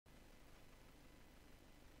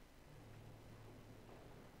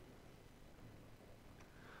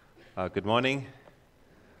Good morning.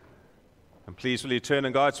 And please will you turn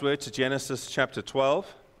in God's Word to Genesis chapter 12.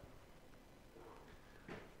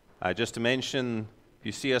 Just to mention, if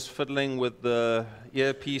you see us fiddling with the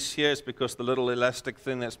earpiece here, it's because the little elastic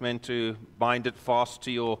thing that's meant to bind it fast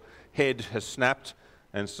to your head has snapped.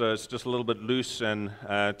 And so it's just a little bit loose and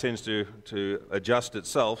tends to adjust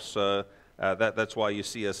itself. So that's why you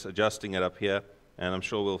see us adjusting it up here. And I'm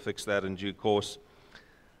sure we'll fix that in due course.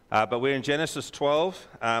 But we're in Genesis 12.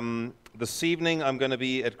 This evening I'm going to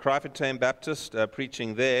be at Kraaifontein Baptist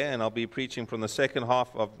preaching there, and I'll be preaching from the second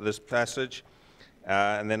half of this passage.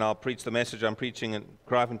 And then I'll preach the message I'm preaching at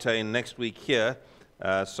Kraaifontein next week here.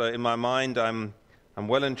 So in my mind, I'm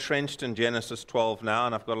well entrenched in Genesis 12 now,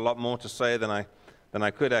 and I've got a lot more to say than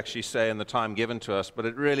I could actually say in the time given to us. But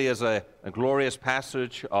it really is a glorious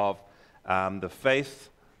passage of the faith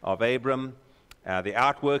of Abram, the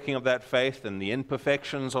outworking of that faith and the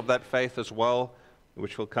imperfections of that faith as well,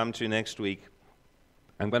 which we'll come to next week.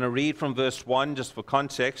 I'm going to read from verse 1 just for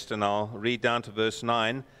context, and I'll read down to verse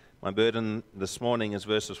 9. My burden this morning is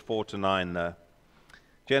verses 4 to 9.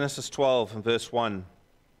 Genesis 12 and verse 1.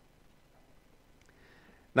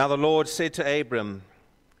 Now the Lord said to Abram,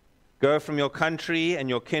 "Go from your country and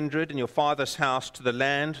your kindred and your father's house to the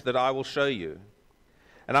land that I will show you.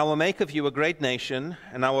 And I will make of you a great nation,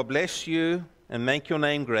 and I will bless you and make your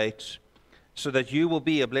name great, so that you will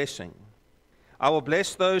be a blessing. I will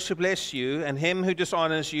bless those who bless you, and him who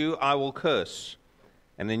dishonors you I will curse.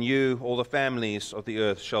 And in you all the families of the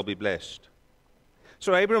earth shall be blessed."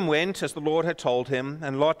 So Abram went as the Lord had told him,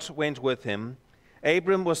 and Lot went with him.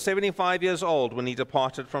 Abram was 75 years old when he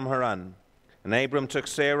departed from Haran. And Abram took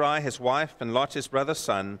Sarai his wife, and Lot his brother's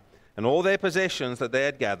son, and all their possessions that they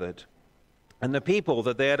had gathered, and the people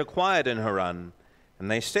that they had acquired in Haran, and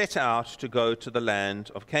they set out to go to the land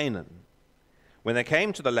of Canaan. When they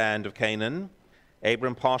came to the land of Canaan,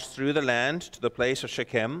 Abram passed through the land to the place of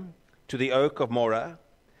Shechem, to the oak of Moreh.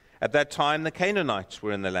 At that time the Canaanites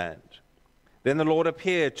were in the land. Then the Lord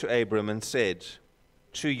appeared to Abram and said,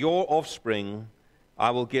 "To your offspring I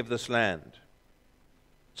will give this land."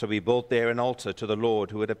 So he built there an altar to the Lord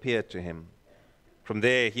who had appeared to him. From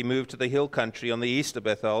there he moved to the hill country on the east of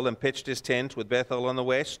Bethel, and pitched his tent with Bethel on the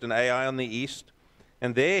west and Ai on the east.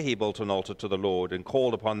 And there he built an altar to the Lord, and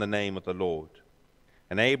called upon the name of the Lord.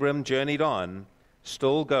 And Abram journeyed on,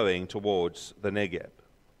 still going towards the Negeb.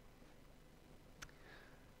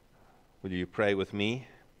 Will you pray with me?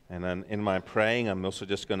 And in my praying, I'm also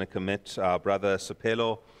just going to commit our brother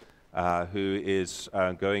Sapelo, who is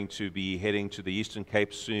going to be heading to the Eastern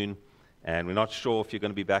Cape soon. And we're not sure if you're going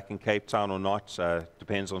to be back in Cape Town or not.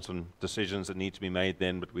 Depends on some decisions that need to be made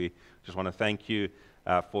then. But we just want to thank you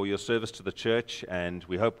for your service to the church, and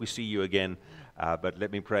we hope we see you again. But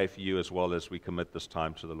let me pray for you as well as we commit this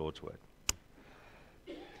time to the Lord's Word.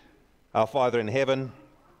 Our Father in heaven,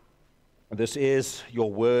 this is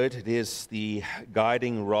your Word. It is the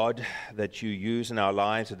guiding rod that you use in our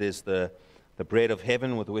lives. It is the bread of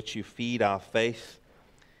heaven with which you feed our faith.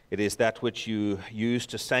 It is that which you use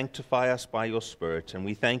to sanctify us by your Spirit, and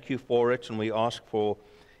we thank you for it, and we ask for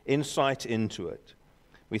insight into it.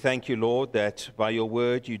 We thank you, Lord, that by your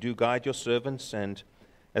word you do guide your servants, and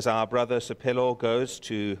as our brother Sapelo goes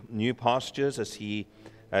to new pastures, as he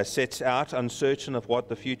sets out uncertain of what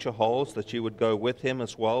the future holds, that you would go with him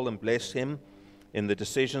as well and bless him in the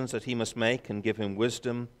decisions that he must make and give him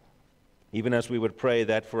wisdom, even as we would pray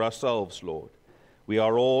that for ourselves, Lord. We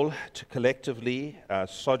are all collectively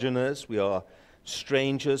sojourners, we are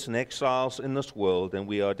strangers and exiles in this world, and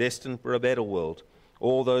we are destined for a better world,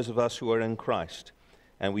 all those of us who are in Christ.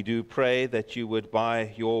 And we do pray that you would,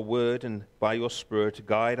 by your word and by your Spirit,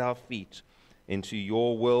 guide our feet into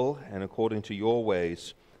your will and according to your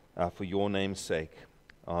ways, for your name's sake.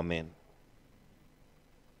 Amen.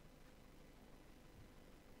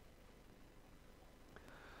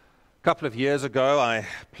 A couple of years ago, I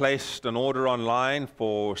placed an order online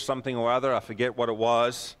for something or other. I forget what it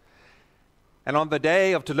was. And on the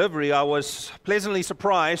day of delivery, I was pleasantly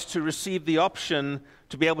surprised to receive the option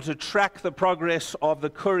to be able to track the progress of the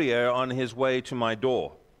courier on his way to my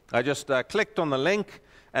door. I just clicked on the link,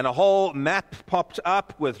 and a whole map popped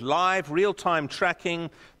up with live, real-time tracking.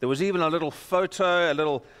 There was even a little photo, a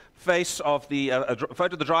little face of a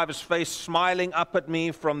photo of the driver's face smiling up at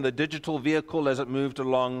me from the digital vehicle as it moved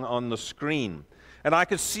along on the screen. And I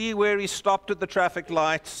could see where he stopped at the traffic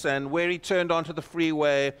lights and where he turned onto the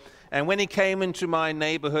freeway. And when he came into my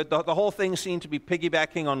neighborhood, the whole thing seemed to be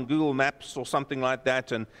piggybacking on Google Maps or something like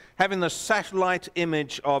that, and having the satellite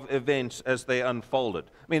image of events as they unfolded.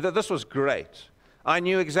 I mean, this was great. I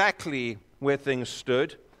knew exactly where things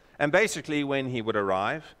stood, and basically when he would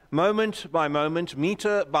arrive, Moment by moment,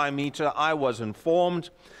 meter by meter, I was informed.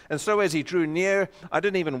 And so as he drew near, I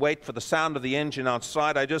didn't even wait for the sound of the engine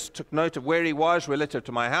outside. I just took note of where he was relative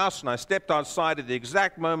to my house, and I stepped outside at the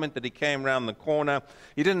exact moment that he came round the corner.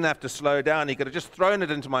 He didn't have to slow down. He could have just thrown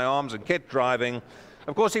it into my arms and kept driving.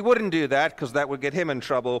 Of course, he wouldn't do that because that would get him in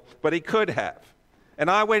trouble, but he could have.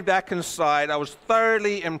 And I went back inside. I was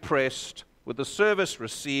thoroughly impressed with the service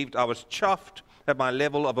received. I was chuffed at my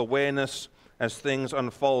level of awareness as things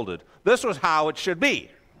unfolded. This was how it should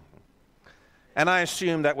be. And I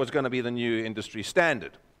assumed that was going to be the new industry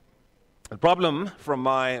standard. The problem, from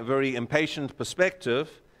my very impatient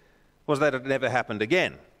perspective, was that it never happened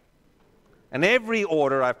again. And every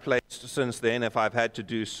order I've placed since then, if I've had to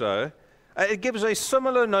do so, it gives a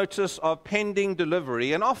similar notice of pending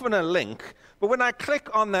delivery and often a link, but when I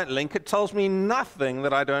click on that link, it tells me nothing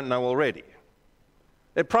that I don't know already.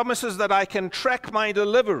 It promises that I can track my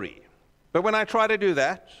delivery, but when I try to do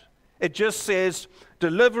that, it just says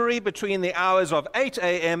delivery between the hours of 8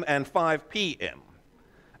 a.m. and 5 p.m.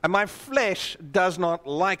 And my flesh does not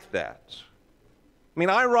like that. I mean,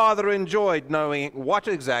 I rather enjoyed knowing what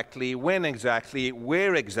exactly, when exactly,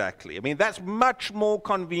 where exactly. I mean, that's much more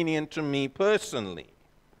convenient to me personally.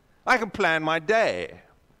 I can plan my day.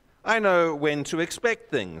 I know when to expect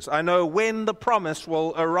things. I know when the promise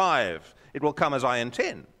will arrive. It will come as I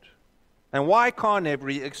intend. And why can't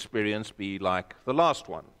every experience be like the last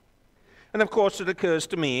one? And of course, it occurs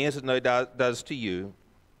to me, as it no doubt does to you,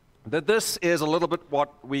 that this is a little bit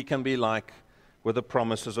what we can be like with the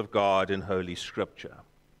promises of God in Holy Scripture.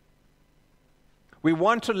 We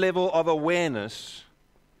want a level of awareness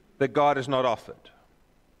that God has not offered.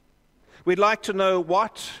 We'd like to know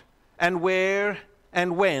what and where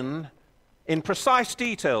and when in precise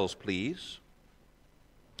details, please.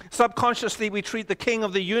 Subconsciously, we treat the King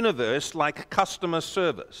of the universe like customer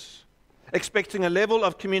service, expecting a level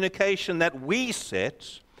of communication that we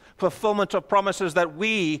set, fulfillment of promises that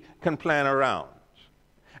we can plan around.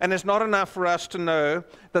 And it's not enough for us to know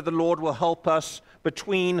that the Lord will help us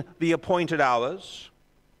between the appointed hours,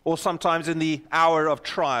 or sometimes in the hour of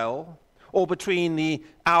trial, or between the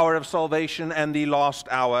hour of salvation and the last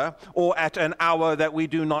hour, or at an hour that we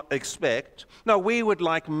do not expect. No, we would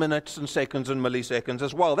like minutes and seconds and milliseconds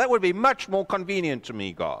as well. That would be much more convenient to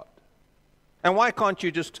me, God. And why can't you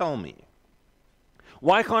just tell me?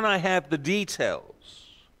 Why can't I have the details?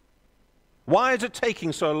 Why is it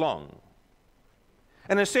taking so long?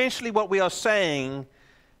 And essentially what we are saying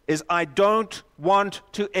is, I don't want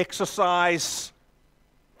to exercise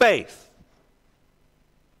faith,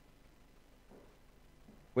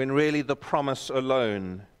 when really the promise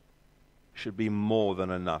alone should be more than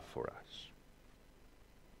enough for us.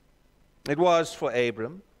 It was for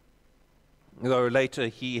Abram, though later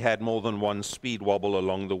he had more than one speed wobble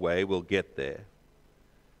along the way. We'll get there.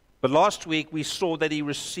 But last week we saw that he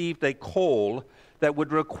received a call that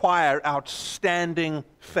would require outstanding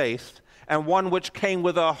faith, and one which came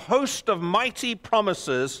with a host of mighty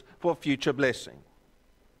promises for future blessing.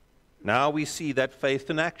 Now we see that faith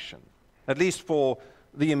in action, at least for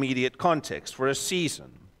the immediate context, for a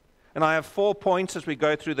season. And I have 4 points as we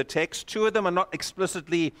go through the text. 2 of them are not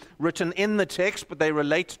explicitly written in the text, but they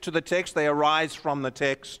relate to the text. They arise from the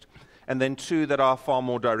text. And then 2 that are far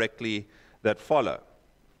more directly that follow.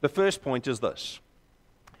 The first point is this: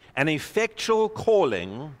 an effectual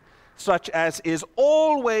calling such as is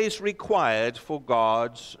always required for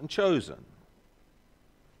God's chosen.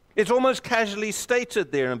 It's almost casually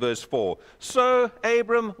stated there in verse 4. So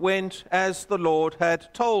Abram went as the Lord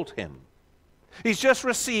had told him. He's just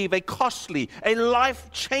received a costly, a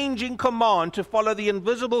life-changing command to follow the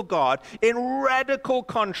invisible God in radical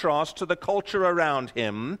contrast to the culture around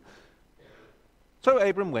him. So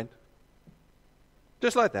Abram went.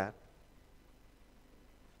 Just like that.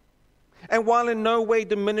 And while in no way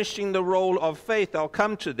diminishing the role of faith, I'll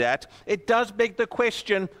come to that, it does beg the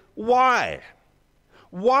question, why?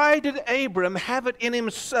 Why did Abram have it in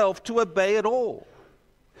himself to obey at all?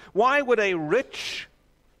 Why would a rich,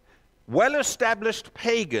 well-established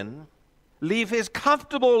pagan leave his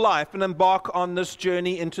comfortable life and embark on this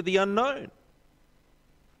journey into the unknown?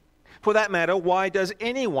 For that matter, why does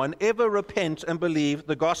anyone ever repent and believe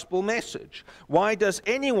the gospel message? Why does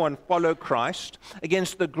anyone follow Christ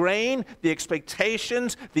against the grain, the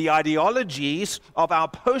expectations, the ideologies of our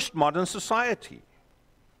postmodern society?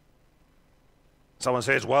 Someone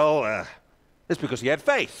says, well, it's because he had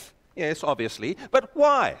faith. Yes, obviously. But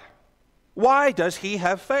why? Why does he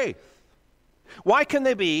have faith? Why can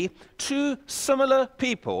there be 2 similar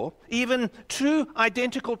people, even 2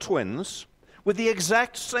 identical twins, with the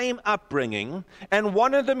exact same upbringing, and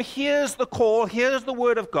one of them hears the call, hears the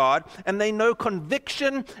word of God, and they know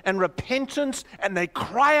conviction and repentance, and they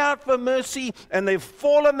cry out for mercy, and they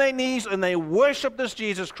fall on their knees, and they worship this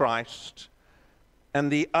Jesus Christ,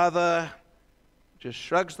 and the other just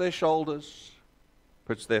shrugs their shoulders,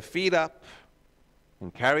 puts their feet up,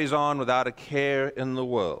 and carries on without a care in the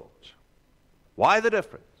world. Why the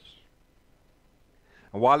difference?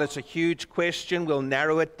 And while it's a huge question, we'll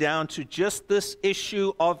narrow it down to just this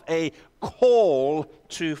issue of a call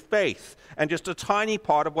to faith and just a tiny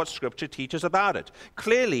part of what Scripture teaches about it.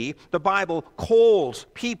 Clearly, the Bible calls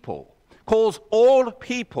all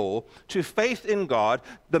people to faith in God.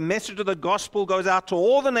 The message of the gospel goes out to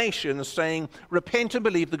all the nations saying, repent and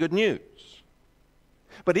believe the good news.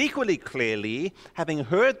 But equally clearly, having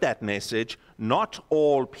heard that message, not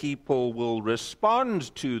all people will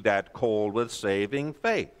respond to that call with saving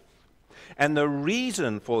faith. And the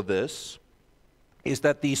reason for this is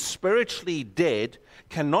that the spiritually dead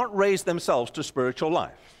cannot raise themselves to spiritual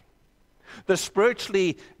life. The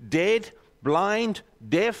spiritually dead, blind,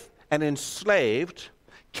 deaf, and enslaved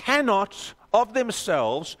cannot of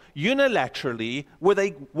themselves unilaterally, with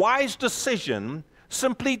a wise decision,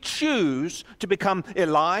 simply choose to become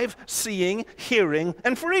alive, seeing, hearing,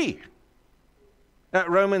 and free.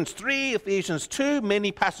 Romans 3, Ephesians 2, many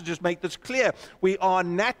passages make this clear. We are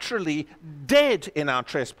naturally dead in our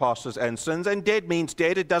trespasses and sins, and dead means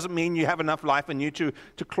dead. It doesn't mean you have enough life in you to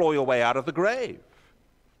claw your way out of the grave.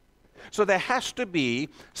 So there has to be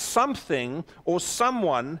something or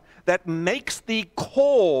someone that makes the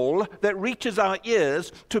call that reaches our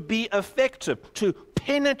ears to be effective, to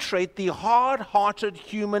penetrate the hard-hearted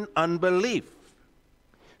human unbelief.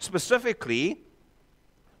 Specifically,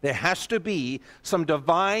 there has to be some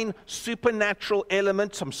divine, supernatural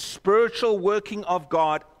element, some spiritual working of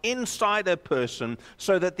God inside a person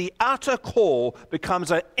so that the outer call becomes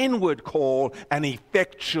an inward call, an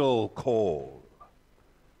effectual call,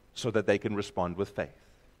 so that they can respond with faith.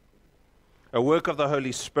 A work of the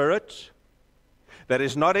Holy Spirit that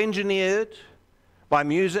is not engineered by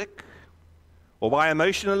music or by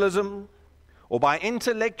emotionalism or by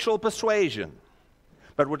intellectual persuasion,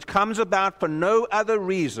 but which comes about for no other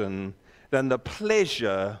reason than the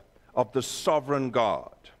pleasure of the sovereign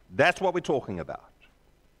God. That's what we're talking about.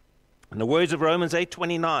 In the words of Romans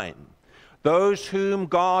 8:29, those whom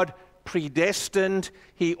God predestined,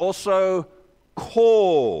 he also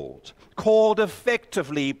called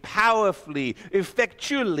effectively, powerfully,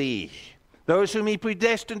 effectually. Those whom he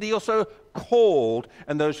predestined, he also called,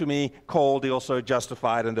 and those whom he called, he also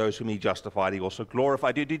justified, and those whom he justified, he also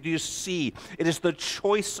glorified. Did you see? It is the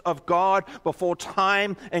choice of God before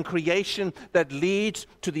time and creation that leads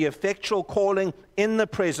to the effectual calling in the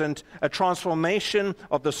present, a transformation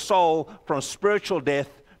of the soul from spiritual death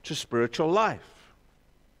to spiritual life.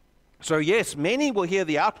 So yes, many will hear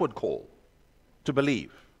the outward call to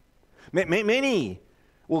believe. Many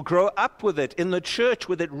will grow up with it in the church,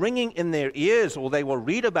 with it ringing in their ears, or they will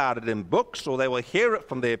read about it in books, or they will hear it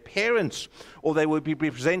from their parents, or they will be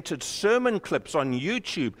presented sermon clips on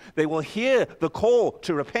YouTube. They will hear the call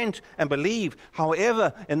to repent and believe.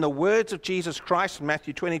 However, in the words of Jesus Christ in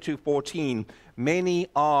Matthew 22:14, many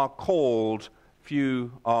are called,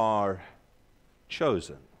 few are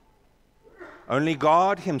chosen. Only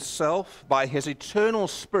God himself, by his eternal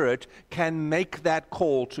Spirit, can make that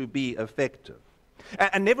call to be effective.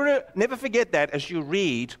 And never forget that as you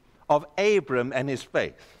read of Abram and his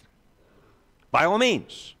faith. By all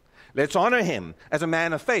means, let's honor him as a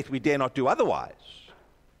man of faith. We dare not do otherwise.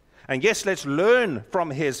 And yes, let's learn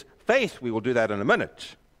from his faith. We will do that in a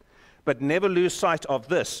minute. But never lose sight of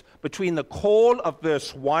this. Between the call of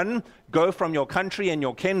verse 1, go from your country and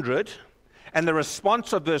your kindred, and the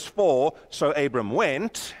response of verse 4, so Abram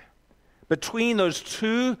went, between those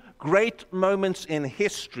two great moments in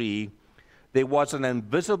history, there was an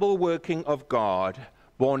invisible working of God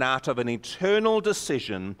born out of an eternal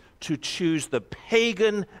decision to choose the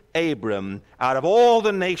pagan Abram out of all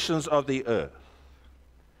the nations of the earth.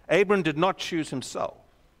 Abram did not choose himself.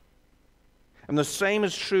 And the same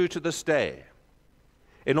is true to this day.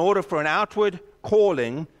 In order for an outward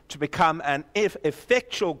calling to become an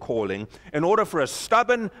effectual calling, in order for a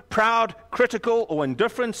stubborn, proud, critical, or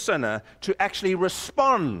indifferent sinner to actually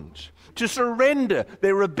respond, to surrender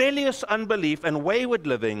their rebellious unbelief and wayward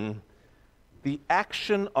living, the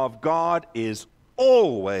action of God is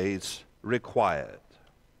always required.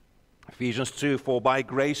 Ephesians 2, for by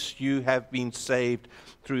grace you have been saved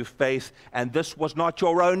through faith, and this was not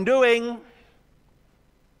your own doing.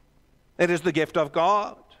 It is the gift of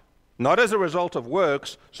God, not as a result of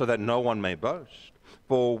works, so that no one may boast.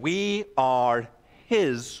 For we are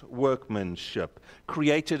his workmanship,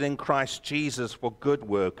 created in Christ Jesus for good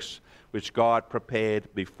works, which God prepared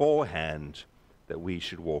beforehand that we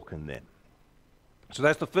should walk in them. So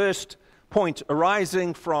that's the first point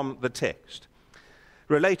arising from the text,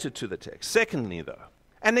 related to the text. Secondly, though,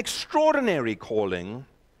 an extraordinary calling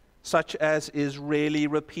such as is rarely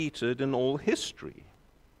repeated in all history.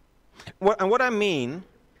 And what I mean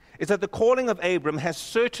is that the calling of Abram has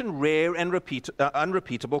certain rare and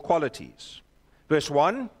unrepeatable qualities. Verse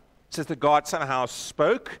 1 says that God somehow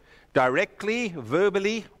spoke directly,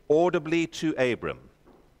 verbally, audibly to Abram.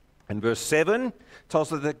 And verse 7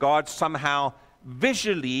 tells us that God somehow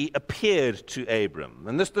visually appeared to Abram.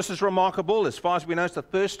 And this is remarkable. As far as we know, it's the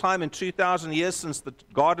first time in 2,000 years since the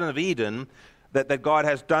Garden of Eden that God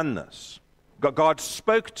has done this. God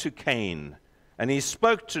spoke to Cain, and he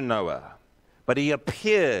spoke to Noah, but he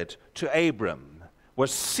appeared to Abram,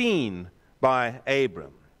 was seen by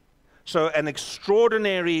Abram. So an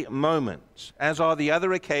extraordinary moment, as are the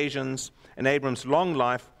other occasions in Abram's long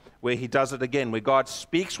life where he does it again, where God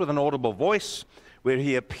speaks with an audible voice, where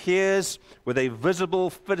he appears with a visible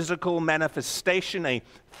physical manifestation, a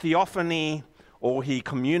theophany, or he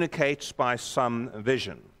communicates by some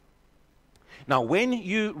vision. Now, when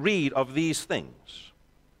you read of these things,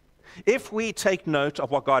 if we take note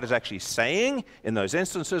of what God is actually saying in those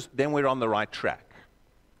instances, then we're on the right track.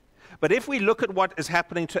 But if we look at what is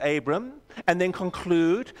happening to Abram and then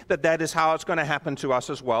conclude that that is how it's going to happen to us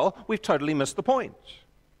as well, we've totally missed the point.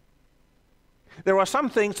 There are some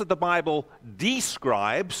things that the Bible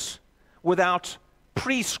describes without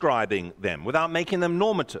prescribing them, without making them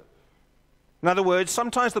normative. In other words,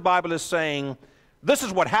 sometimes the Bible is saying, this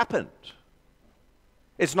is what happened.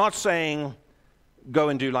 It's not saying, go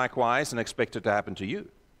and do likewise and expect it to happen to you.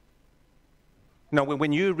 No,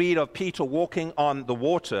 when you read of Peter walking on the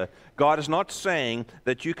water, God is not saying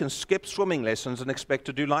that you can skip swimming lessons and expect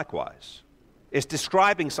to do likewise. It's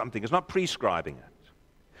describing something. It's not prescribing it.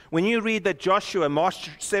 When you read that Joshua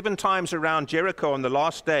marched 7 times around Jericho on the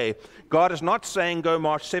last day, God is not saying go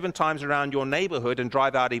march 7 times around your neighborhood and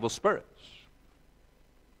drive out evil spirits.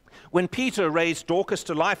 When Peter raised Dorcas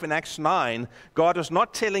to life in Acts 9, God is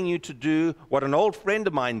not telling you to do what an old friend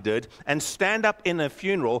of mine did and stand up in a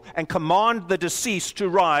funeral and command the deceased to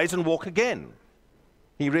rise and walk again.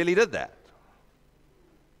 He really did that.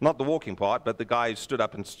 Not the walking part, but the guy who stood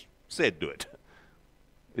up and said do it.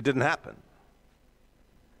 It didn't happen.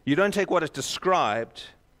 You don't take what is described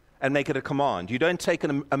and make it a command. You don't take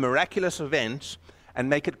a miraculous event and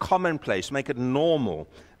make it commonplace, make it normal.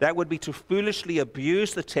 That would be to foolishly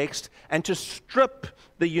abuse the text and to strip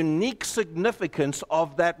the unique significance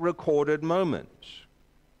of that recorded moment.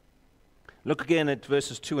 Look again at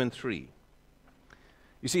verses 2 and 3.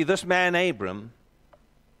 You see, this man Abram,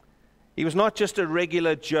 he was not just a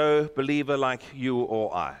regular Joe believer like you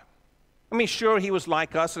or I. I mean, sure, he was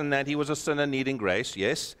like us in that he was a sinner needing grace,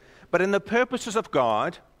 yes. But in the purposes of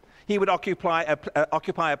God, he would occupy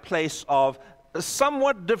a place of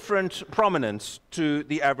somewhat different prominence to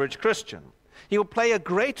the average Christian. He will play a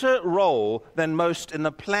greater role than most in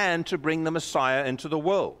the plan to bring the Messiah into the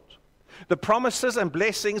world. The promises and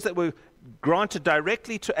blessings that were granted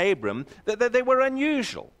directly to Abram, they were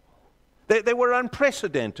unusual. They were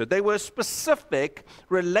unprecedented. They were specific,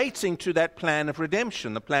 relating to that plan of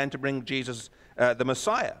redemption, the plan to bring Jesus, the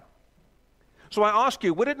Messiah. So I ask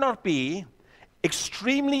you, would it not be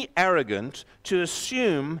extremely arrogant to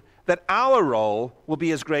assume that our role will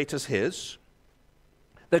be as great as his?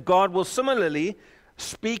 That God will similarly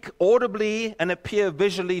speak audibly and appear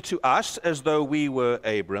visually to us as though we were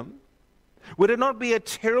Abram? Would it not be a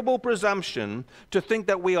terrible presumption to think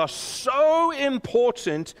that we are so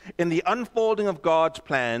important in the unfolding of God's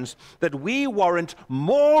plans that we warrant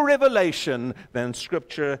more revelation than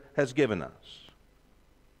Scripture has given us?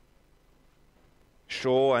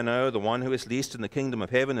 Sure, I know the one who is least in the kingdom of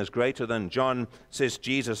heaven is greater than John, says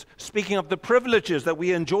Jesus, speaking of the privileges that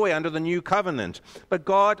we enjoy under the new covenant.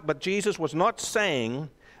 But Jesus was not saying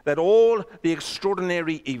that all the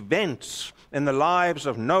extraordinary events in the lives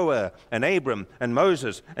of Noah and Abram and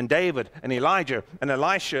Moses and David and Elijah and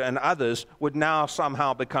Elisha and others would now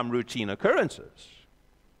somehow become routine occurrences.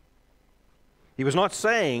 He was not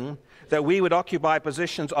saying that we would occupy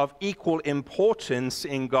positions of equal importance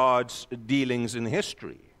in God's dealings in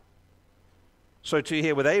history. So too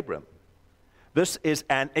here with Abram. This is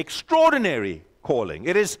an extraordinary calling.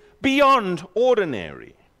 It is beyond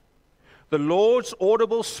ordinary. The Lord's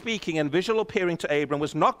audible speaking and visual appearing to Abram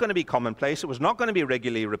was not going to be commonplace. It was not going to be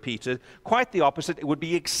regularly repeated. Quite the opposite. It would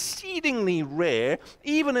be exceedingly rare,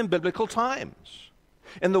 even in biblical times.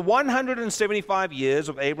 In the 175 years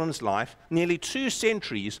of Abram's life, nearly 2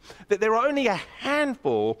 centuries, that there are only a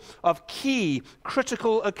handful of key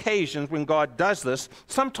critical occasions when God does this,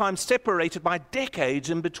 sometimes separated by decades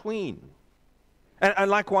in between.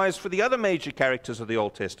 And likewise for the other major characters of the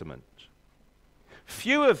Old Testament.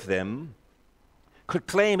 Few of them could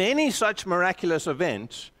claim any such miraculous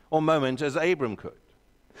event or moment as Abram could.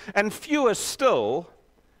 And fewer still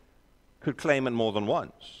could claim it more than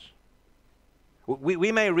once.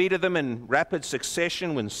 We may read of them in rapid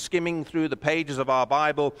succession when skimming through the pages of our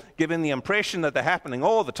Bible, giving the impression that they're happening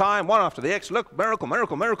all the time, one after the next. Look, miracle,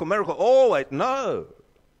 miracle, miracle, miracle, always. No.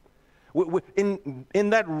 In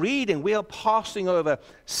that reading, we are passing over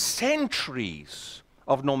centuries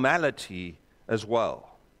of normality as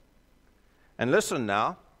well. And listen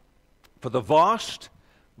now, for the vast,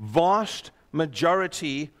 vast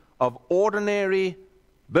majority of ordinary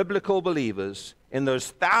biblical believers, in those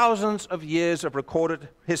thousands of years of recorded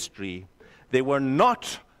history, there were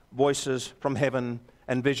not voices from heaven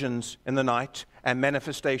and visions in the night and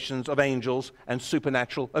manifestations of angels and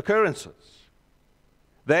supernatural occurrences.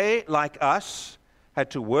 They, like us,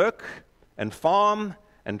 had to work and farm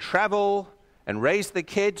and travel and raise their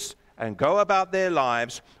kids and go about their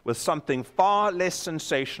lives with something far less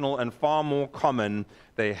sensational and far more common.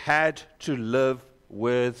 They had to live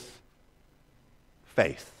with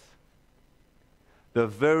faith. The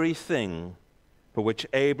very thing for which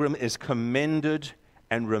Abram is commended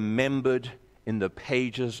and remembered in the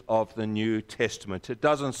pages of the New Testament. It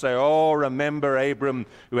doesn't say, oh, remember Abram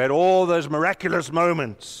who had all those miraculous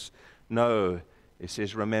moments. No, it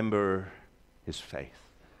says, remember his faith.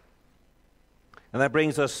 And that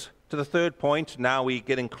brings us to the third point. Now we're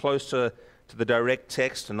getting closer to the direct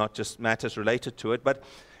text and not just matters related to it, but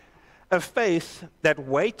a faith that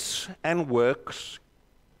waits and works,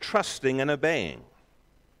 trusting and obeying.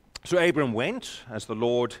 So Abram went, as the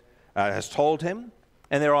Lord has told him,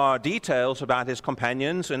 and there are details about his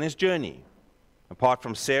companions and his journey. Apart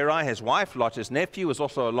from Sarai, his wife, Lot, his nephew, is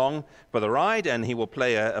also along for the ride, and he will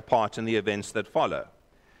play a part in the events that follow.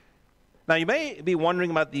 Now, you may be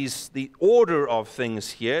wondering about the order of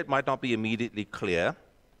things here. It might not be immediately clear.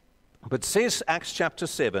 But says Acts chapter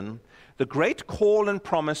 7, the great call and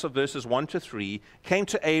promise of verses 1 to 3 came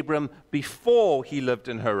to Abram before he lived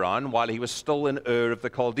in Haran, while he was still in Ur of the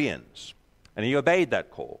Chaldeans. And he obeyed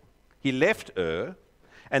that call. He left Ur,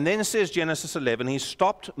 and then says Genesis 11, he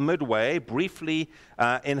stopped midway, briefly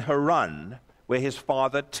in Haran, where his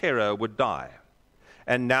father Terah would die.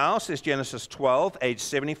 And now, says Genesis 12, age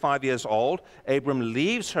 75 years old, Abram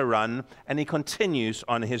leaves Haran and he continues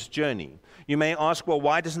on his journey. You may ask, well,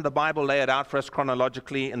 why doesn't the Bible lay it out for us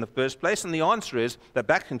chronologically in the first place? And the answer is that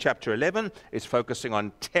back in chapter 11, it's focusing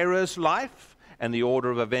on Terah's life and the order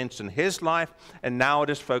of events in his life, and now it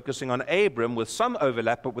is focusing on Abram with some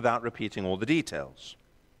overlap but without repeating all the details.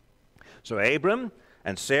 So Abram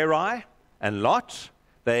and Sarai and Lot,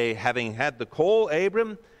 they having had the call,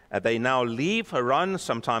 Abram, they now leave Haran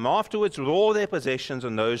sometime afterwards with all their possessions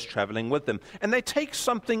and those traveling with them. And they take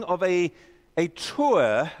something of a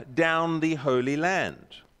tour down the Holy Land,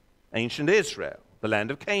 ancient Israel, the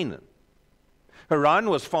land of Canaan. Haran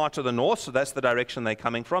was far to the north, so that's the direction they're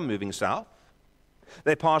coming from, moving south.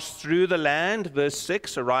 They pass through the land, verse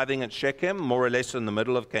 6, arriving at Shechem, more or less in the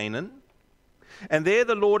middle of Canaan. And there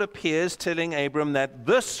the Lord appears, telling Abram that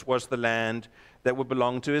this was the land that would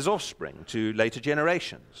belong to his offspring, to later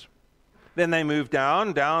generations. Then they move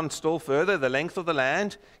down still further, the length of the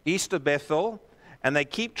land, east of Bethel, and they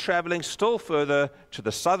keep traveling still further to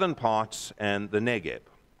the southern parts and the Negev.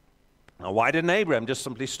 Now, why didn't Abram just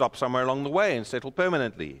simply stop somewhere along the way and settle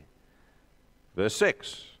permanently? Verse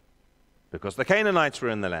 6, because the Canaanites were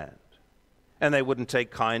in the land, and they wouldn't take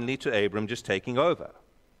kindly to Abram just taking over.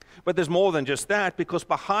 But there's more than just that, because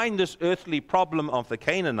behind this earthly problem of the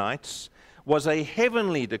Canaanites was a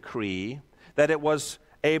heavenly decree that it was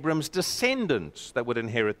Abram's descendants that would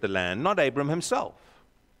inherit the land, not Abram himself.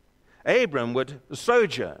 Abram would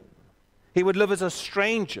sojourn. He would live as a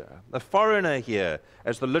stranger, a foreigner here,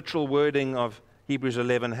 as the literal wording of Hebrews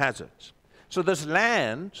 11 has it. So this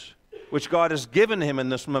land, which God has given him in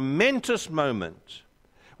this momentous moment,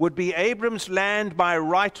 would be Abram's land by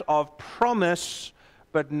right of promise,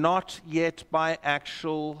 but not yet by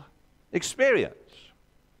actual experience,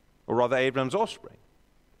 or rather Abram's offspring.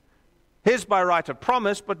 His by right of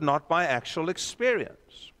promise, but not by actual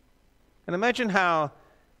experience. And imagine how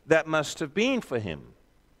that must have been for him,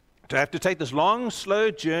 to have to take this long,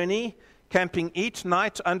 slow journey, camping each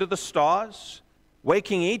night under the stars,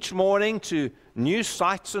 waking each morning to new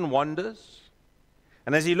sights and wonders.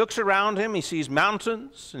 And as he looks around him, he sees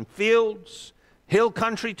mountains and fields, hill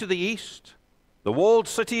country to the east, The walled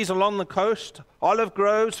cities along the coast, olive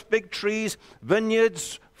groves, fig trees,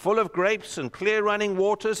 vineyards full of grapes and clear running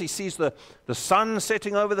waters. He sees the sun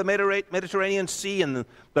setting over the Mediterranean Sea and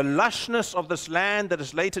the lushness of this land that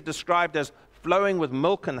is later described as flowing with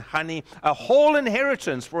milk and honey, a whole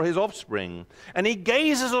inheritance for his offspring. And he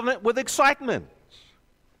gazes on it with excitement.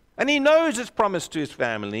 And he knows it's promised to his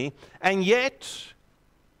family, and yet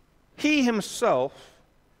he himself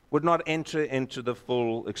would not enter into the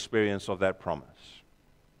full experience of that promise.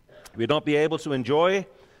 He would not be able to enjoy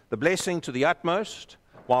the blessing to the utmost,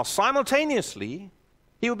 while simultaneously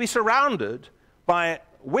he would be surrounded by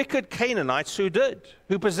wicked Canaanites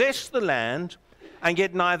who possessed the land and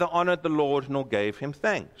yet neither honored the Lord nor gave him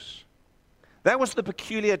thanks. That was the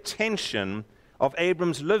peculiar tension of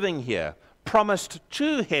Abram's living here. Promised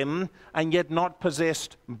to him and yet not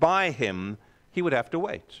possessed by him, he would have to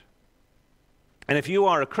wait. And if you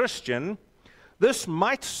are a Christian, this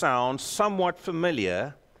might sound somewhat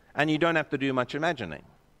familiar, and you don't have to do much imagining.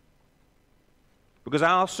 Because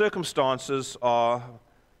our circumstances are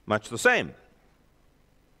much the same.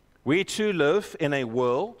 We too live in a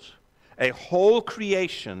world, a whole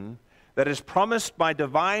creation that is promised by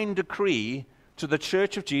divine decree to the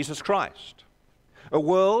Church of Jesus Christ. A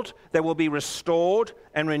world that will be restored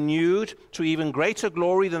and renewed to even greater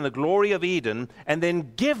glory than the glory of Eden, and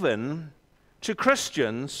then given to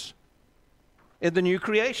Christians in the new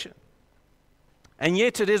creation. And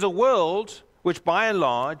yet it is a world which by and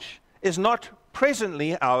large is not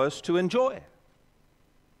presently ours to enjoy.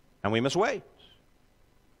 And we must wait.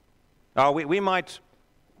 We might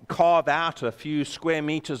carve out a few square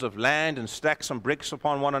meters of land and stack some bricks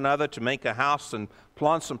upon one another to make a house and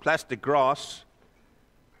plant some plastic grass.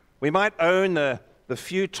 We might own the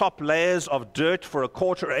few top layers of dirt for a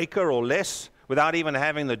quarter acre or less without even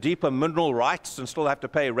having the deeper mineral rights and still have to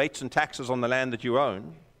pay rates and taxes on the land that you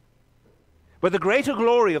own. But the greater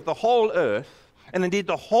glory of the whole earth, and indeed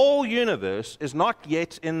the whole universe, is not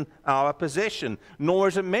yet in our possession, nor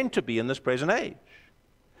is it meant to be in this present age.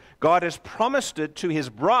 God has promised it to his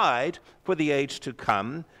bride for the age to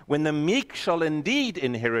come, when the meek shall indeed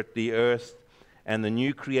inherit the earth, and the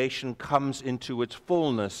new creation comes into its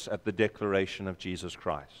fullness at the declaration of Jesus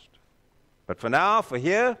Christ. But for now, for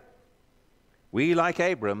here, we, like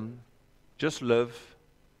Abram, just live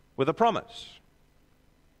with a promise.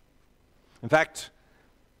 In fact,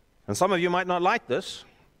 and some of you might not like this,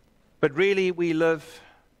 but really we live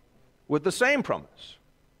with the same promise.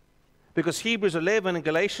 Because Hebrews 11 and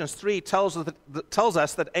Galatians 3 tells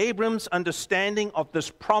us that Abram's understanding of this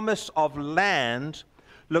promise of land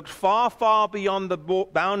looked far, far beyond the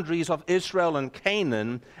boundaries of Israel and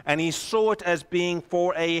Canaan, and he saw it as being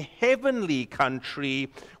for a heavenly country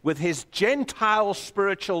with his Gentile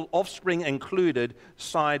spiritual offspring included,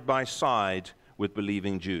 side by side with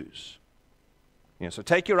believing Jews. So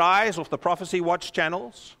take your eyes off the Prophecy Watch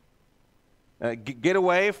channels. Get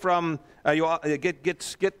away from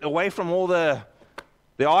get away from all the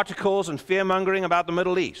articles and fear-mongering about the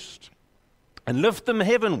Middle East, and lift them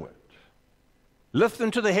heavenward. Lift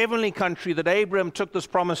them to the heavenly country that Abram took this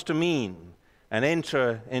promise to mean, and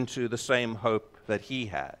enter into the same hope that he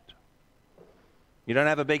had. You don't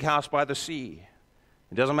have a big house by the sea.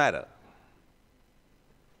 It doesn't matter.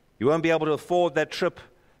 You won't be able to afford that trip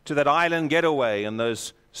to that island getaway and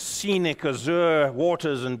those scenic azure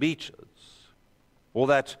waters and beaches, or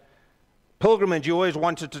that pilgrimage you always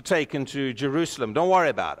wanted to take into Jerusalem. Don't worry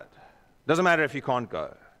about it. Doesn't matter if you can't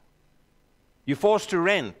go. You're forced to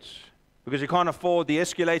rent because you can't afford the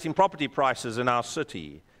escalating property prices in our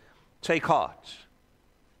city. Take heart.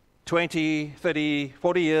 20, 30,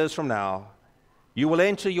 40 years from now, you will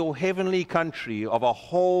enter your heavenly country of a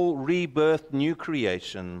whole rebirthed new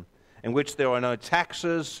creation in which there are no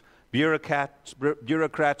taxes, bureaucrats,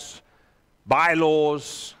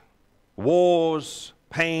 bylaws, wars,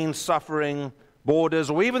 pain, suffering, borders,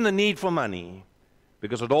 or even the need for money,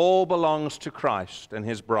 because it all belongs to Christ and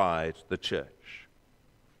his bride, the church.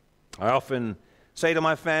 I often say to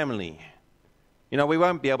my family, we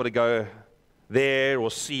won't be able to go there or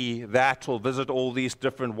see that or visit all these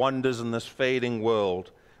different wonders in this fading world,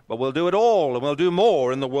 but we'll do it all, and we'll do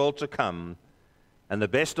more in the world to come. And the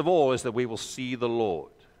best of all is that we will see the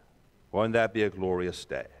Lord. Won't that be a glorious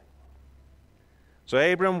day? So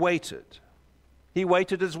Abram waited. He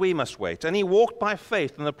waited as we must wait, and he walked by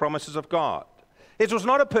faith in the promises of God. It was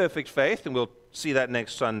not a perfect faith, and we'll see that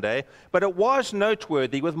next Sunday, but it was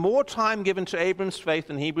noteworthy, with more time given to Abram's faith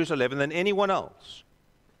in Hebrews 11 than anyone else.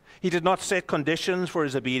 He did not set conditions for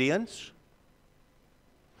his obedience.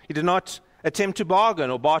 He did not attempt to bargain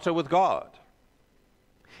or barter with God.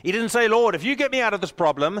 He didn't say, Lord, if you get me out of this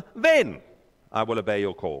problem, then I will obey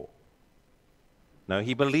your call. No,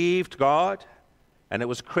 he believed God, and it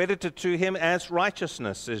was credited to him as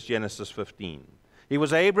righteousness, says Genesis 15. He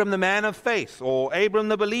was Abram the man of faith, or Abram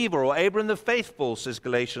the believer, or Abram the faithful, says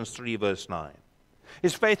Galatians 3, verse 9.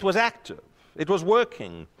 His faith was active. It was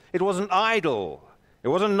working. It wasn't idle. It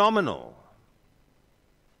wasn't nominal.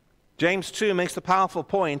 James 2 makes the powerful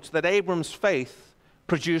point that Abram's faith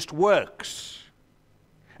produced works,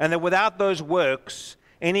 and that without those works,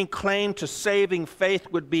 any claim to saving faith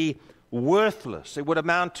would be worthless. It would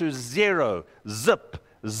amount to zero, zip,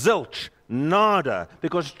 zilch, nada,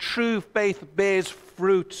 because true faith bears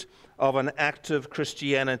fruit of an active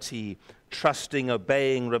Christianity, trusting,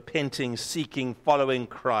 obeying, repenting, seeking, following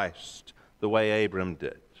Christ, the way Abram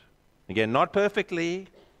did. Again, not perfectly,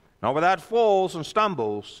 not without falls and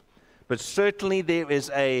stumbles, but certainly there is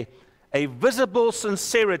a visible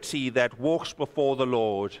sincerity that walks before the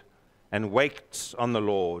Lord and waits on the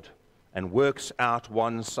Lord and works out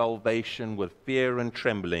one's salvation with fear and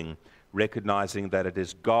trembling, recognizing that it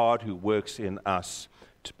is God who works in us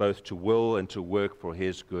both to will and to work for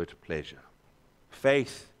his good pleasure.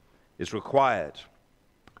 Faith is required,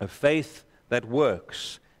 a faith that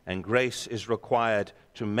works, and grace is required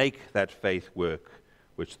to make that faith work,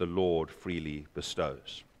 which the Lord freely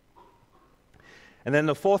bestows. And then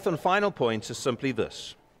the fourth and final point is simply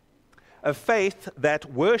this: a faith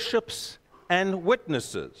that worships and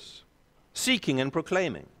witnesses, seeking and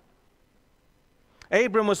proclaiming.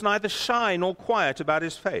 Abram was neither shy nor quiet about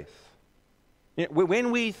his faith.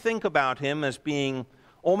 When we think about him as being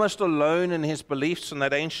almost alone in his beliefs in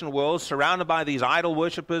that ancient world, surrounded by these idol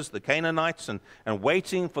worshippers, the Canaanites, and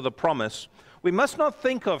waiting for the promise, we must not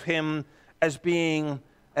think of him as being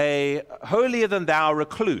a holier-than-thou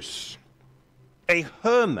recluse, a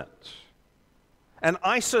hermit, an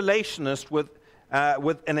isolationist with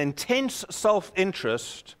an intense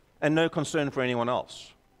self-interest and no concern for anyone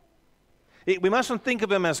else. We mustn't think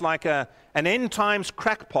of him as like an end-times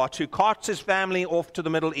crackpot who carts his family off to the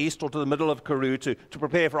Middle East or to the middle of Karoo to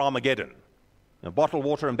prepare for Armageddon. Bottled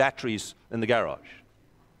water and batteries in the garage.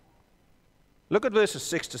 Look at verses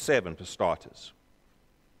 6 to 7 for starters.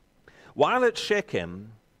 While at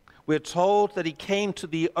Shechem, we're told that he came to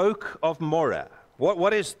the oak of Moreh.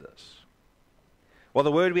 What is this? Well,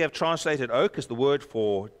 the word we have translated oak is the word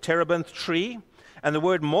for terebinth tree, and the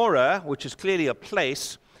word Moreh, which is clearly a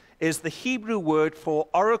place, is the Hebrew word for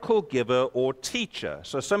oracle giver or teacher.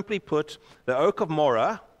 So simply put, the oak of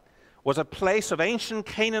Moreh was a place of ancient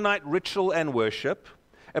Canaanite ritual and worship,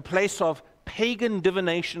 a place of pagan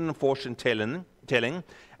divination and fortune-telling,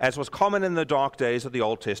 as was common in the dark days of the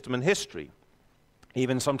Old Testament history.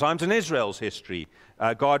 Even sometimes in Israel's history,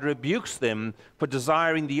 God rebukes them for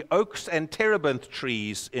desiring the oaks and terebinth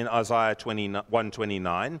trees in Isaiah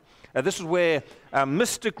 1:29. This is where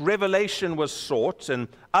mystic revelation was sought and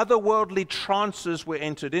otherworldly trances were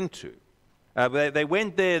entered into. They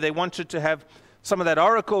went there, they wanted to have some of that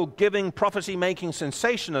oracle-giving, prophecy-making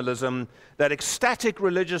sensationalism, that ecstatic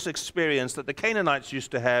religious experience that the Canaanites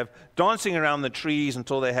used to have, dancing around the trees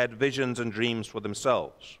until they had visions and dreams for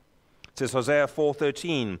themselves. It says Hosea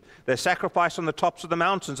 4:13, they sacrifice on the tops of the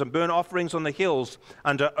mountains and burn offerings on the hills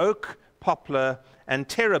under oak, poplar, and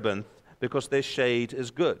terebinth because their shade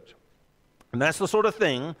is good. And that's the sort of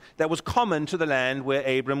thing that was common to the land where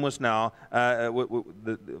Abram was now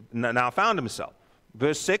found himself.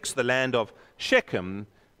 Verse 6, the land of Shechem,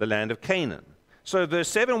 the land of Canaan. So verse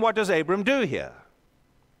 7, what does Abram do here?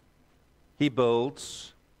 He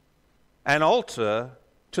builds an altar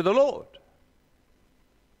to the Lord,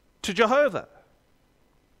 to Jehovah.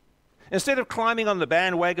 Instead of climbing on the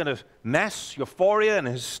bandwagon of mass euphoria and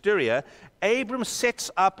hysteria, Abram sets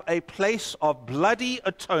up a place of bloody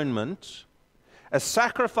atonement, a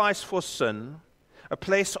sacrifice for sin, a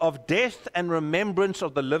place of death and remembrance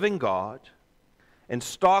of the living God, in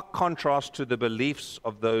stark contrast to the beliefs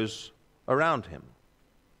of those around him.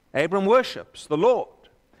 Abram worships the Lord.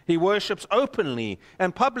 He worships openly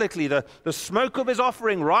and publicly, the smoke of his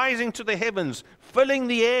offering rising to the heavens, filling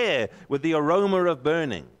the air with the aroma of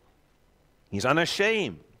burning. He's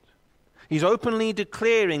unashamed. He's openly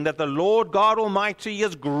declaring that the Lord God Almighty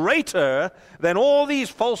is greater than all these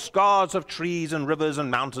false gods of trees and rivers and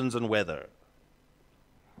mountains and weather.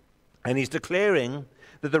 And he's declaring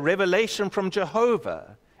that the revelation from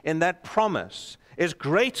Jehovah in that promise is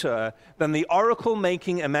greater than the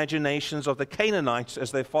oracle-making imaginations of the Canaanites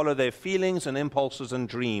as they follow their feelings and impulses and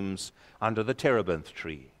dreams under the terebinth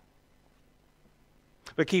tree.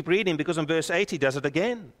 But keep reading, because in verse 8 he does it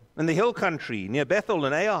again, in the hill country near Bethel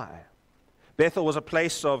and Ai. Bethel was a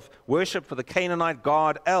place of worship for the Canaanite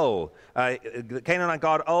god El. The Canaanite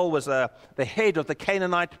god El was the head of the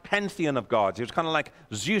Canaanite pantheon of gods. He was kind of like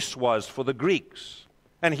Zeus was for the Greeks.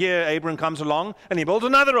 And here Abram comes along and he builds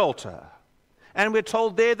another altar. And we're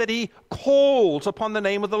told there that he calls upon the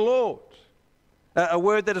name of the Lord. A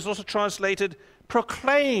word that is also translated,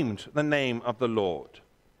 proclaimed the name of the Lord.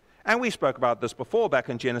 And we spoke about this before back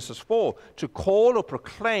in Genesis 4. To call or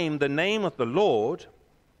proclaim the name of the Lord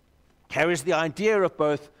carries the idea of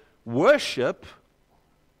both worship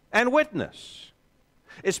and witness.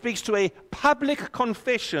 It speaks to a public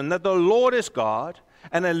confession that the Lord is God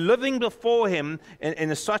and a living before Him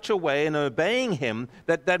in such a way and obeying Him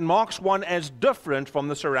that marks one as different from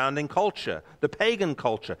the surrounding culture, the pagan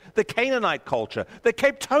culture, the Canaanite culture, the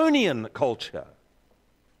Capetonian culture.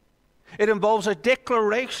 It involves a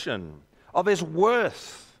declaration of His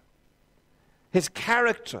worth, His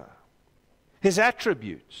character, His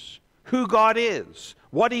attributes, who God is,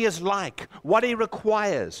 what He is like, what He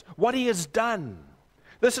requires, what He has done.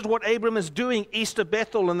 This is what Abram is doing east of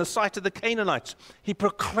Bethel in the sight of the Canaanites. He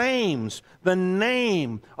proclaims the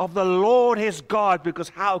name of the Lord his God, because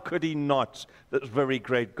how could he not? This very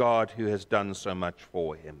great God who has done so much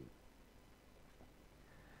for him.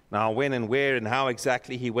 Now, when and where and how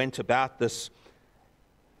exactly he went about this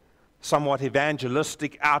somewhat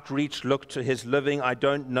evangelistic outreach look to his living, I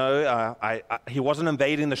don't know. He wasn't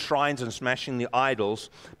invading the shrines and smashing the idols,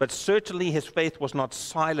 but certainly his faith was not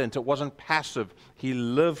silent. It wasn't passive. He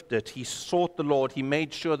lived it. He sought the Lord. He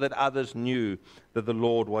made sure that others knew that the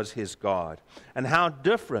Lord was his God. And how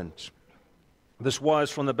different this was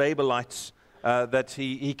from the Babelites that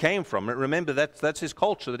he came from. Remember, that's his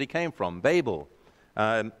culture that he came from, Babel,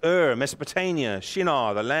 Mesopotamia,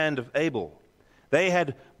 Shinar, the land of Abel. They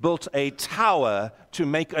had built a tower to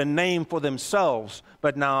make a name for themselves,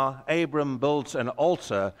 but now Abram builds an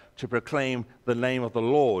altar to proclaim the name of the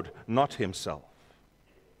Lord, not himself.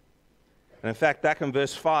 And in fact, back in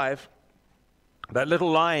verse 5, that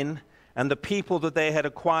little line, and the people that they had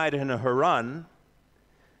acquired in Haran,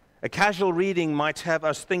 a casual reading might have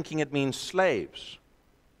us thinking it means slaves.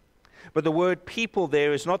 But the word people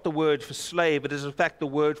there is not the word for slave, it is in fact the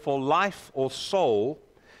word for life or soul,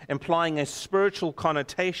 implying a spiritual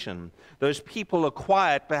connotation. Those people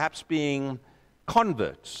acquired perhaps being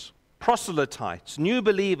converts, proselytes, new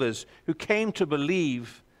believers who came to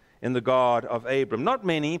believe in the God of Abram. Not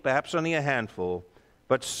many, perhaps only a handful,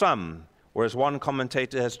 but some, or as one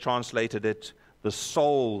commentator has translated it, the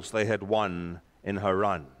souls they had won in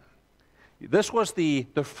Haran. This was the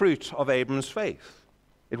fruit of Abram's faith.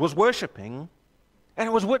 It was worshiping and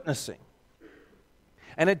it was witnessing.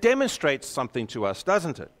 And it demonstrates something to us,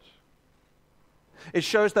 doesn't it? It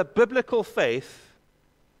shows that biblical faith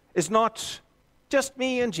is not just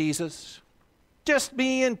me and Jesus, just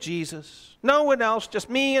me and Jesus, no one else, just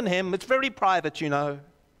me and him. It's very private, you know.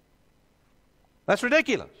 That's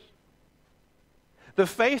ridiculous. The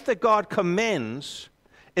faith that God commends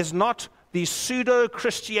is not the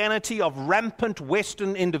pseudo-Christianity of rampant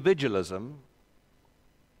Western individualism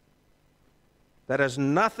that has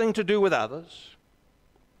nothing to do with others,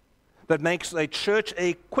 that makes a church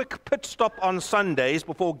a quick pit stop on Sundays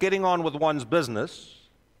before getting on with one's business.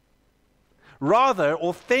 Rather,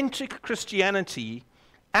 authentic Christianity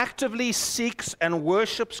actively seeks and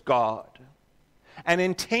worships God and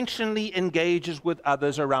intentionally engages with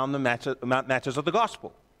others around the matters of the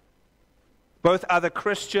gospel. Both other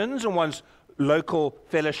Christians and one's local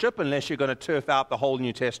fellowship, unless you're going to turf out the whole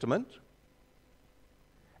New Testament,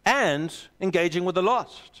 and engaging with the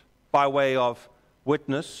lost by way of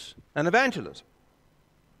witness and evangelism.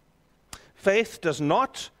 Faith does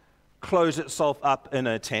not close itself up in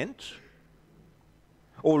a tent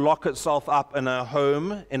or lock itself up in a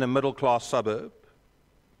home in a middle-class suburb.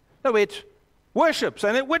 No, it worships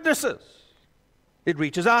and it witnesses. It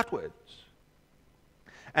reaches outwards.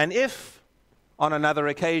 And if, on another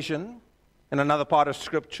occasion, in another part of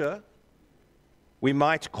Scripture, we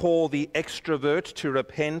might call the extrovert to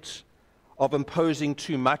repent of imposing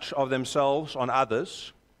too much of themselves on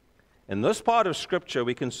others, in this part of Scripture,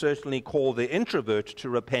 we can certainly call the introvert to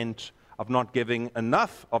repent of not giving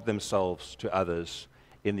enough of themselves to others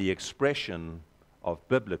in the expression of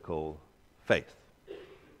biblical faith.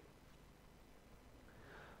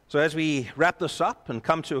 So as we wrap this up and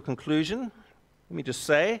come to a conclusion, let me just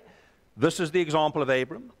say, this is the example of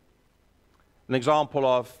Abram, an example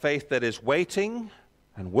of faith that is waiting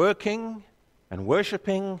and working and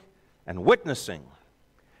worshiping and witnessing.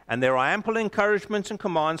 And there are ample encouragements and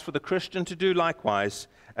commands for the Christian to do likewise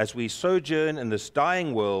as we sojourn in this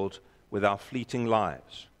dying world with our fleeting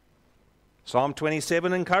lives. Psalm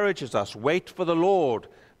 27 encourages us, wait for the Lord.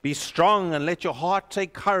 Be strong and let your heart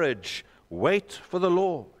take courage. Wait for the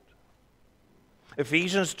Lord.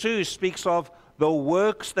 Ephesians 2 speaks of the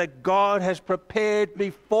works that God has prepared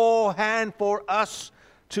beforehand for us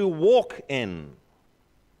to walk in.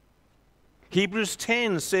 Hebrews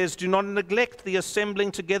 10 says, do not neglect the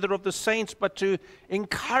assembling together of the saints, but to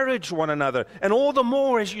encourage one another. And all the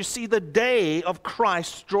more as you see the day of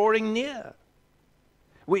Christ drawing near.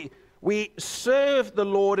 We serve the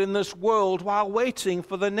Lord in this world while waiting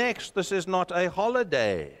for the next. This is not a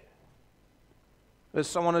holiday. As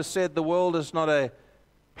someone has said, the world is not a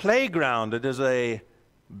playground, it is a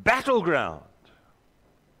battleground.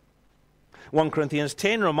 1 Corinthians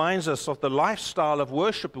 10 reminds us of the lifestyle of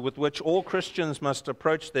worship with which all Christians must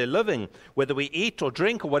approach their living, whether we eat or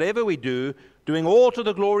drink or whatever we do, doing all to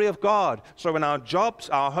the glory of God. So in our jobs,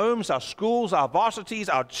 our homes, our schools, our varsities,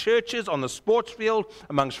 our churches, on the sports field,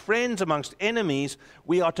 amongst friends, amongst enemies,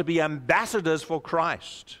 we are to be ambassadors for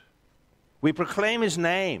Christ. We proclaim His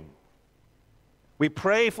name. We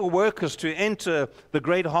pray for workers to enter the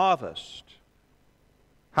great harvest.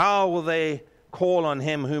 How will they call on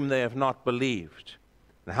Him whom they have not believed?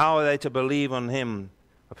 And how are they to believe on Him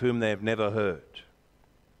of whom they have never heard?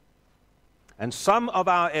 And some of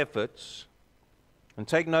our efforts, and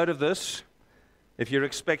take note of this if you're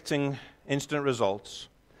expecting instant results,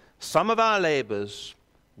 some of our labors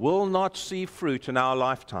will not see fruit in our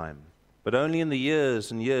lifetime, but only in the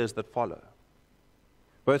years and years that follow.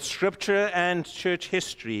 Both Scripture and church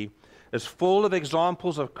history is full of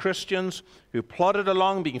examples of Christians who plodded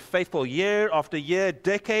along, being faithful year after year,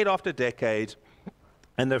 decade after decade,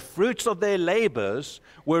 and the fruits of their labors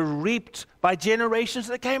were reaped by generations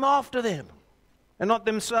that came after them, and not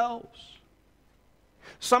themselves.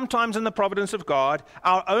 Sometimes in the providence of God,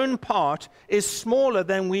 our own part is smaller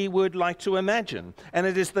than we would like to imagine. And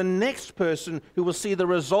it is the next person who will see the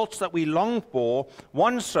results that we long for,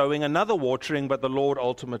 one sowing, another watering, but the Lord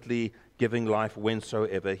ultimately giving life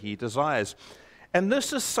whensoever He desires. And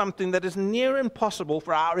this is something that is near impossible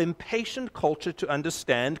for our impatient culture to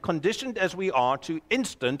understand, conditioned as we are to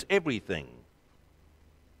instant everything.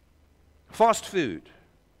 Fast food,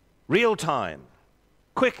 real time,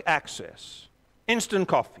 quick access, instant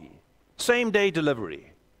coffee, same-day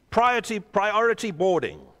delivery, priority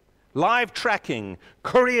boarding, live tracking,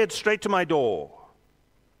 couriered straight to my door.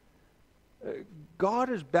 God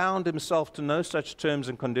has bound Himself to no such terms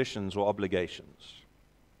and conditions or obligations.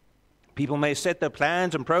 People may set their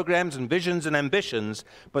plans and programs and visions and ambitions,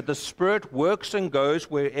 but the Spirit works and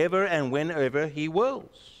goes wherever and whenever He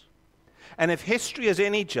wills. And if history is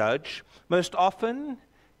any judge, most often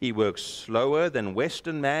He works slower than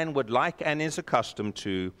Western man would like and is accustomed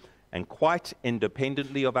to, and quite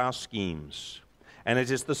independently of our schemes. And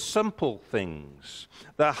it is the simple things,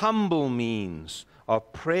 the humble means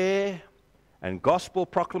of prayer and gospel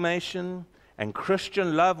proclamation and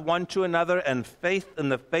Christian love one to another and faith in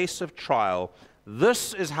the face of trial.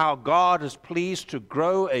 This is how God is pleased to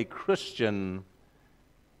grow a Christian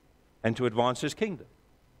and to advance His kingdom.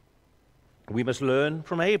 We must learn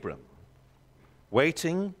from Abram,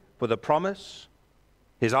 waiting for the promise,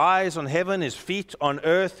 his eyes on heaven, his feet on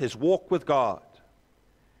earth, his walk with God.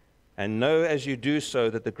 And know as you do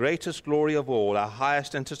so that the greatest glory of all, our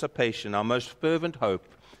highest anticipation, our most fervent hope,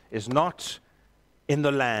 is not in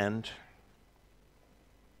the land,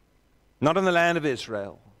 not in the land of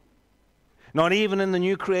Israel, not even in the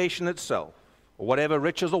new creation itself, or whatever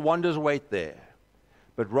riches or wonders await there,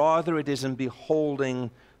 but rather it is in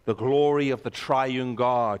beholding the glory of the triune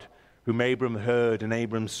God whom Abram heard and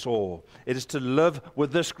Abram saw. It is to live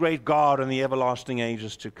with this great God in the everlasting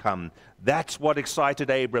ages to come. That's what excited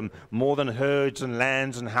Abram more than herds and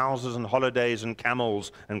lands and houses and holidays and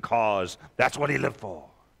camels and cars. That's what he lived for.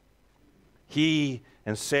 He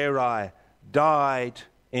and Sarai died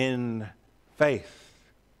in faith,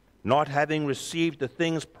 not having received the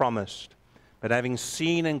things promised, but having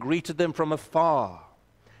seen and greeted them from afar,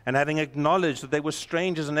 and having acknowledged that they were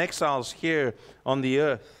strangers and exiles here on the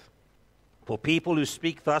earth. For people who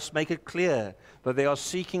speak thus make it clear that they are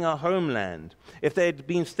seeking a homeland. If they had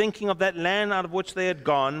been thinking of that land out of which they had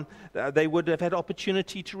gone, they would have had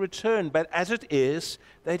opportunity to return. But as it is,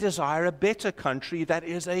 they desire a better country that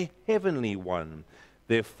is a heavenly one.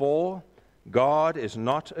 Therefore, God is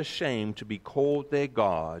not ashamed to be called their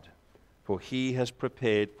God, for He has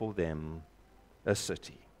prepared for them a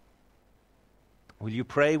city. Will you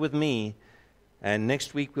pray with me? And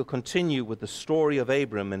next week we'll continue with the story of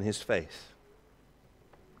Abram and his faith.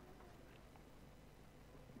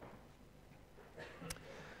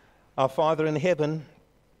 Our Father in heaven,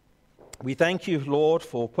 we thank you, Lord,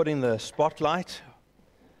 for putting the spotlight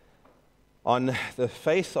on the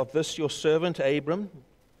faith of this your servant Abram,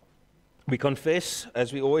 We confess,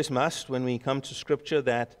 as we always must when we come to Scripture,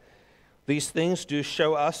 that these things do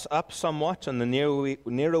show us up somewhat, and the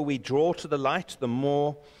nearer we draw to the light, the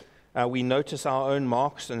more we notice our own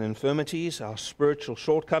marks and infirmities, our spiritual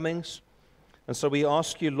shortcomings. And so we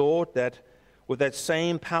ask you, Lord, that with that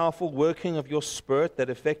same powerful working of your Spirit that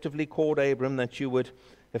effectively called Abram, that you would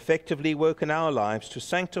effectively work in our lives to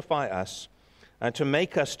sanctify us, and to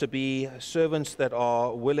make us to be servants that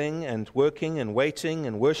are willing and working and waiting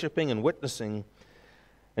and worshiping and witnessing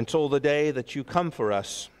until the day that you come for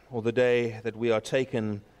us, or the day that we are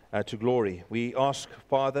taken to glory. We ask,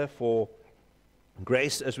 Father, for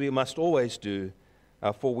grace, as we must always do,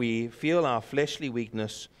 for we feel our fleshly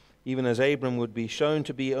weakness, even as Abram would be shown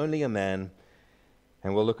to be only a man,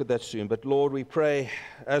 and we'll look at that soon. But Lord, we pray,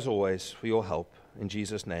 as always, for your help. In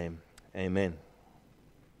Jesus' name, amen.